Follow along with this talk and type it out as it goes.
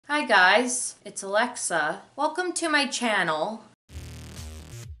Hi guys, it's Alexa. Welcome to my channel.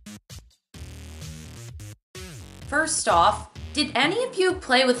 First off, did any of you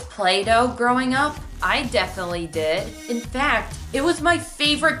play with Play-Doh growing up? I definitely did. In fact, it was my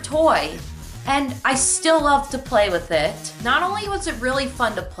favorite toy, and I still love to play with it. Not only was it really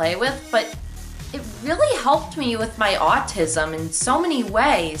fun to play with, but it really helped me with my autism in so many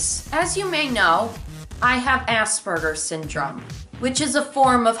ways. As you may know, I have Asperger's syndrome, which is a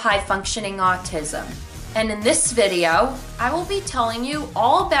form of high-functioning autism. And in this video, I will be telling you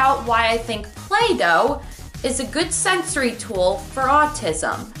all about why I think Play-Doh is a good sensory tool for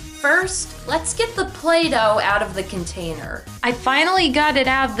autism. First, let's get the Play-Doh out of the container. I finally got it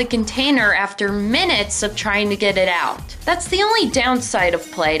out of the container after minutes of trying to get it out. That's the only downside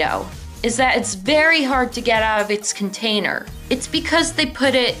of Play-Doh, is that it's very hard to get out of its container. It's because they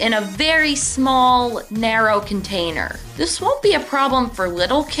put it in a very small, narrow container. This won't be a problem for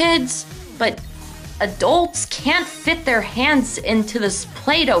little kids, but adults can't fit their hands into this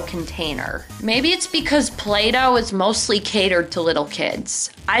Play-Doh container. Maybe it's because Play-Doh is mostly catered to little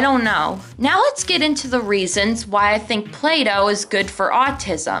kids. I don't know. Now let's get into the reasons why I think Play-Doh is good for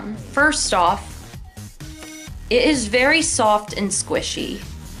autism. First off, it is very soft and squishy.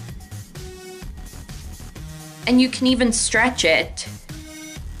 And you can even stretch it.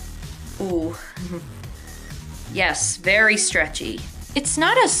 Ooh. Yes, very stretchy. It's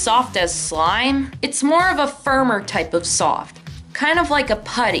not as soft as slime. It's more of a firmer type of soft. Kind of like a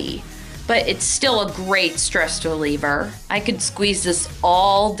putty, but it's still a great stress reliever. I could squeeze this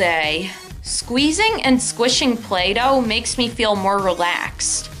all day. Squeezing and squishing Play-Doh makes me feel more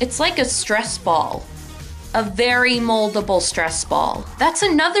relaxed. It's like a stress ball. A very moldable stress ball. That's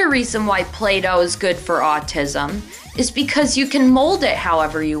another reason why Play-Doh is good for autism, is because you can mold it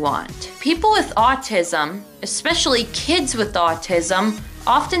however you want. People with autism, especially kids with autism,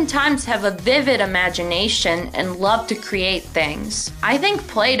 oftentimes have a vivid imagination and love to create things. I think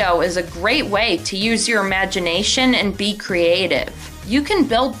Play-Doh is a great way to use your imagination and be creative. You can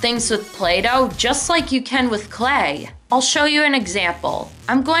build things with Play-Doh just like you can with clay. I'll show you an example.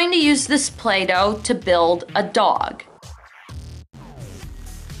 I'm going to use this Play-Doh to build a dog.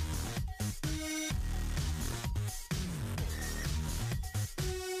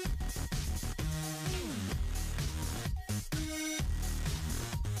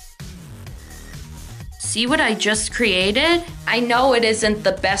 See what I just created? I know it isn't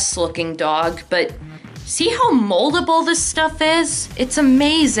the best looking dog, but see how moldable this stuff is? It's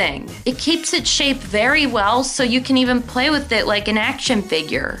amazing. It keeps its shape very well, so you can even play with it like an action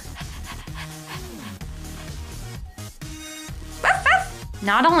figure.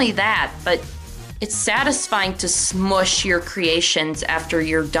 Not only that, but it's satisfying to smush your creations after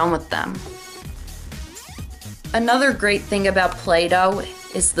you're done with them. Another great thing about Play-Doh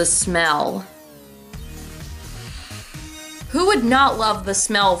is the smell. Who would not love the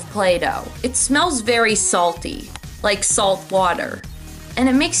smell of Play-Doh? It smells very salty, like salt water, and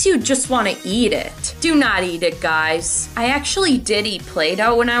it makes you just want to eat it. Do not eat it, guys. I actually did eat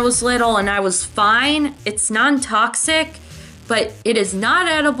Play-Doh when I was little and I was fine. It's non-toxic, but it is not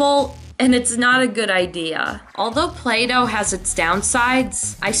edible and it's not a good idea. Although Play-Doh has its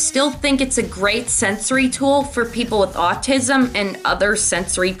downsides, I still think it's a great sensory tool for people with autism and other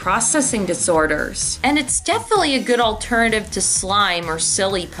sensory processing disorders. And it's definitely a good alternative to slime or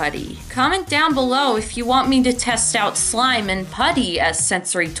silly putty. Comment down below if you want me to test out slime and putty as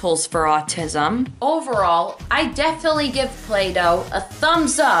sensory tools for autism. Overall, I definitely give Play-Doh a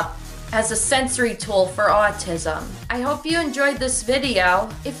thumbs up as a sensory tool for autism. I hope you enjoyed this video.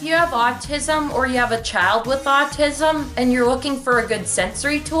 If you have autism or you have a child with autism and you're looking for a good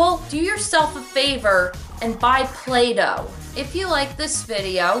sensory tool, do yourself a favor and buy Play-Doh. If you like this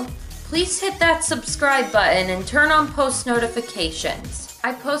video, please hit that subscribe button and turn on post notifications.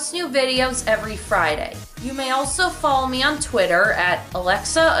 I post new videos every Friday. You may also follow me on Twitter at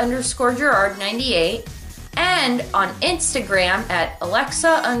Alexa_Girard98 and on Instagram at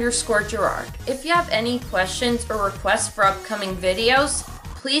Alexa_Girard. If you have any questions or requests for upcoming videos,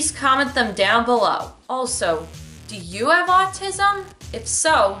 please comment them down below. Also, do you have autism? If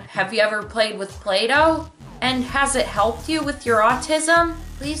so, have you ever played with Play-Doh? And has it helped you with your autism?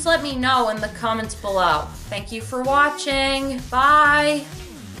 Please let me know in the comments below. Thank you for watching. Bye!